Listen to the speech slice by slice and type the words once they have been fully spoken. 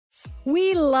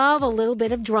We love a little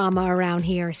bit of drama around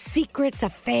here. Secrets,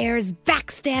 affairs,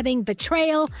 backstabbing,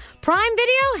 betrayal. Prime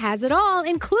Video has it all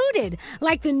included,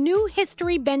 like the new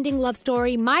history-bending love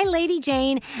story, My Lady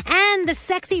Jane, and the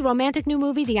sexy romantic new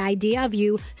movie, The Idea of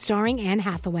You, starring Anne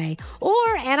Hathaway. Or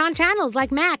add-on channels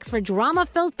like Max for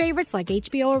drama-filled favorites like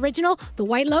HBO original, The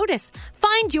White Lotus.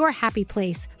 Find your happy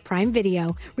place. Prime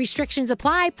Video. Restrictions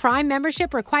apply. Prime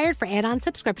membership required for add-on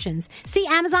subscriptions. See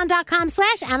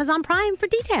Amazon.com/Amazon Prime for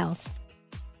details.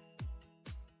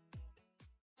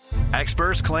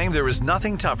 Experts claim there is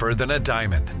nothing tougher than a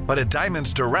diamond. But at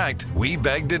Diamonds Direct, we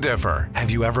beg to differ.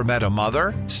 Have you ever met a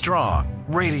mother? Strong,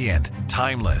 radiant,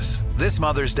 timeless. This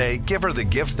Mother's Day, give her the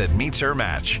gift that meets her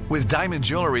match. With diamond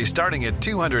jewelry starting at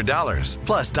 $200.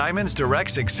 Plus Diamonds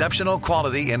Direct's exceptional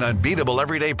quality and unbeatable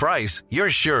everyday price, you're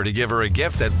sure to give her a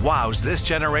gift that wows this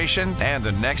generation and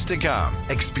the next to come.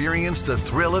 Experience the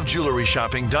thrill of jewelry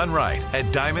shopping done right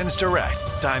at Diamonds Direct.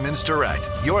 Diamonds Direct.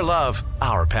 Your love,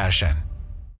 our passion.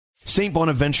 St.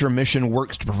 Bonaventure Mission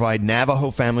works to provide Navajo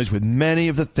families with many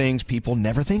of the things people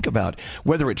never think about.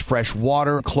 Whether it's fresh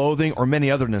water, clothing, or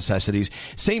many other necessities,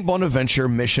 St. Bonaventure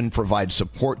Mission provides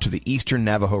support to the Eastern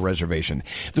Navajo Reservation.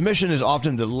 The mission is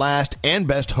often the last and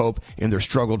best hope in their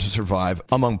struggle to survive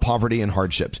among poverty and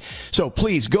hardships. So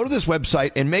please go to this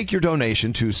website and make your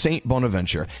donation to St.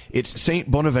 Bonaventure. It's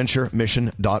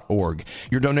stbonaventuremission.org.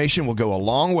 Your donation will go a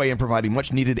long way in providing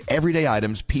much needed everyday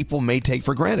items people may take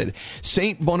for granted.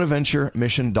 St. Bonaventuremission.org.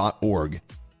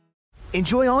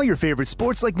 Enjoy all your favorite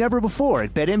sports like never before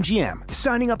at BetMGM.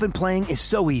 Signing up and playing is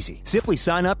so easy. Simply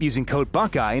sign up using code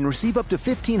Buckeye and receive up to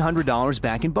 $1,500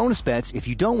 back in bonus bets if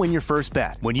you don't win your first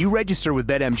bet. When you register with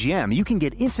BetMGM, you can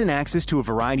get instant access to a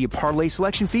variety of parlay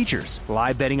selection features,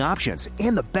 live betting options,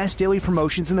 and the best daily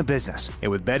promotions in the business.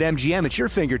 And with BetMGM at your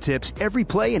fingertips, every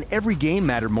play and every game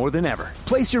matter more than ever.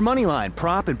 Place your moneyline,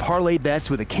 prop, and parlay bets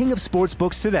with the king of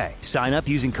sportsbooks today. Sign up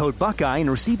using code Buckeye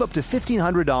and receive up to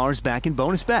 $1,500 back in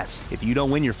bonus bets if you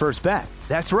don't win your first bet.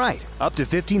 That's right, up to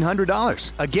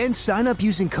 $1,500. Again, sign up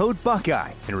using code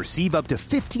Buckeye and receive up to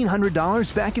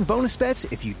 $1,500 back in bonus bets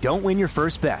if you don't win your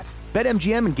first bet.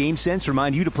 BetMGM and GameSense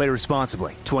remind you to play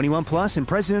responsibly. 21 plus and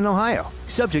present in Ohio.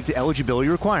 Subject to eligibility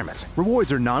requirements.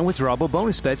 Rewards are non-withdrawable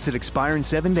bonus bets that expire in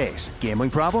 7 days. Gambling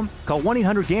problem? Call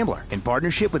 1-800-GAMBLER in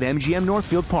partnership with MGM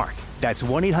Northfield Park. That's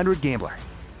 1-800-GAMBLER.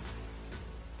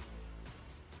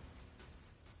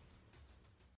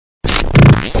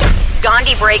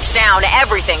 Gandhi breaks down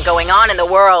everything going on in the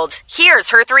world. Here's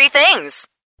her 3 things.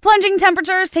 Plunging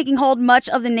temperatures taking hold much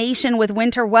of the nation with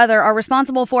winter weather are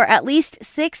responsible for at least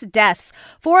 6 deaths.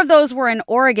 4 of those were in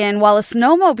Oregon, while a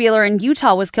snowmobiler in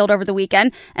Utah was killed over the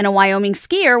weekend, and a Wyoming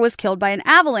skier was killed by an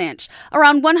avalanche.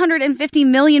 Around 150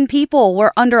 million people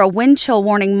were under a wind chill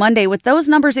warning Monday, with those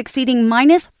numbers exceeding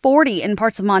 -40 in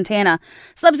parts of Montana.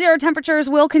 Sub-zero temperatures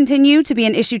will continue to be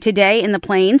an issue today in the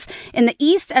plains. In the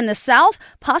east and the south,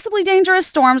 possibly dangerous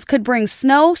storms could bring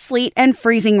snow, sleet, and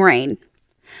freezing rain.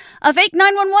 A fake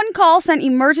 911 call sent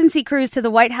emergency crews to the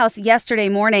White House yesterday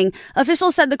morning.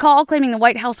 Officials said the call claiming the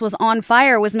White House was on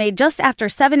fire was made just after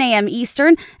 7 a.m.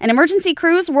 Eastern, and emergency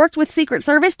crews worked with Secret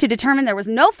Service to determine there was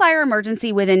no fire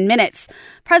emergency within minutes.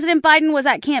 President Biden was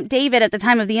at Camp David at the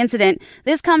time of the incident.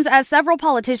 This comes as several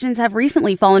politicians have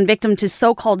recently fallen victim to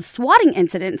so-called swatting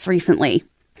incidents recently.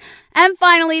 And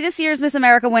finally, this year's Miss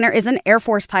America winner is an Air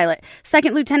Force pilot.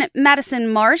 Second Lieutenant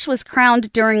Madison Marsh was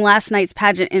crowned during last night's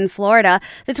pageant in Florida.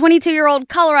 The 22-year-old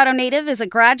Colorado native is a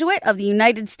graduate of the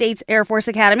United States Air Force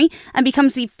Academy and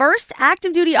becomes the first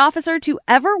active duty officer to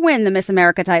ever win the Miss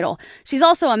America title. She's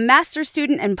also a master's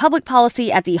student in public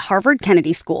policy at the Harvard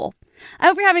Kennedy School. I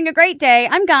hope you're having a great day.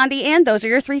 I'm Gandhi, and those are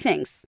your 3 things.